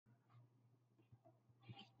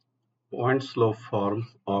Point slope form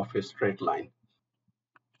of a straight line.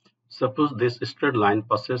 Suppose this straight line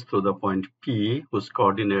passes through the point P whose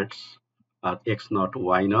coordinates are x0,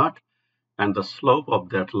 y0, and the slope of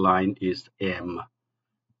that line is m.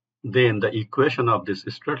 Then the equation of this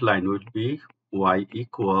straight line will be y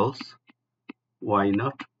equals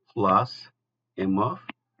y0 plus m of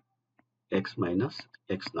x minus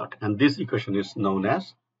x0. And this equation is known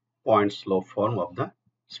as point slope form of the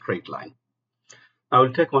straight line. I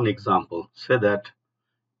will take one example. Say that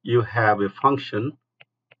you have a function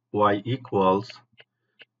y equals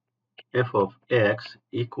f of x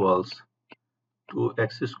equals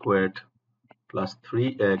 2x squared plus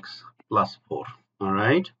 3x plus 4. All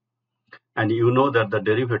right. And you know that the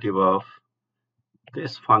derivative of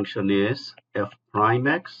this function is f prime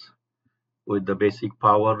x. With the basic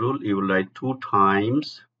power rule, you will write 2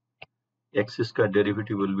 times x squared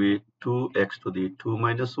derivative will be 2x to the 2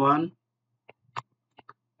 minus 1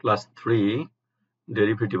 plus 3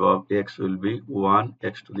 derivative of x will be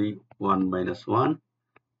 1x to the 1 minus 1,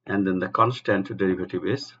 and then the constant derivative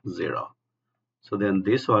is 0. So then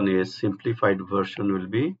this one is simplified version will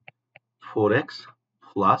be 4x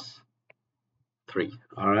plus 3.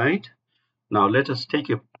 All right. Now let us take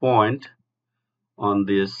a point on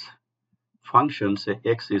this function. Say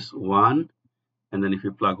x is 1, and then if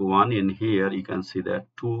you plug 1 in here, you can see that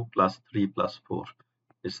 2 plus 3 plus 4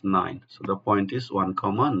 is 9. So the point is 1,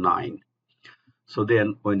 9. So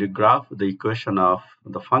then when you graph the equation of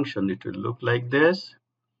the function, it will look like this.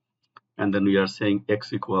 And then we are saying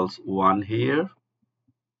x equals 1 here.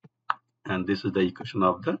 And this is the equation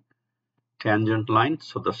of the tangent line.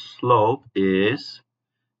 So the slope is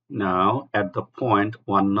now at the point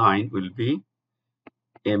 1, 9 will be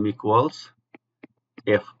m equals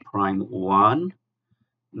f prime 1.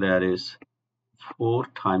 That is 4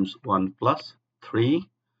 times 1 plus 3.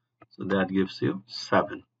 So that gives you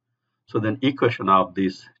 7. So then equation of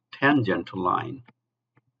this tangent line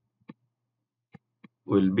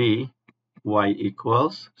will be y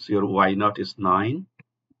equals 0, y0 is 9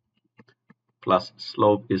 plus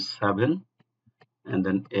slope is 7 and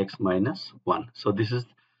then x minus 1. So this is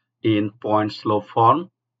in point slope form.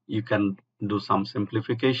 You can do some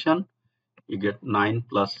simplification. You get 9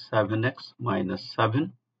 plus 7x minus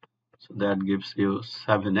 7. So that gives you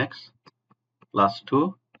 7x plus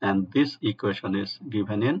 2. And this equation is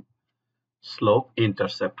given in slope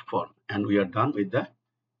intercept form. And we are done with the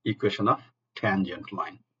equation of tangent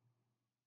line.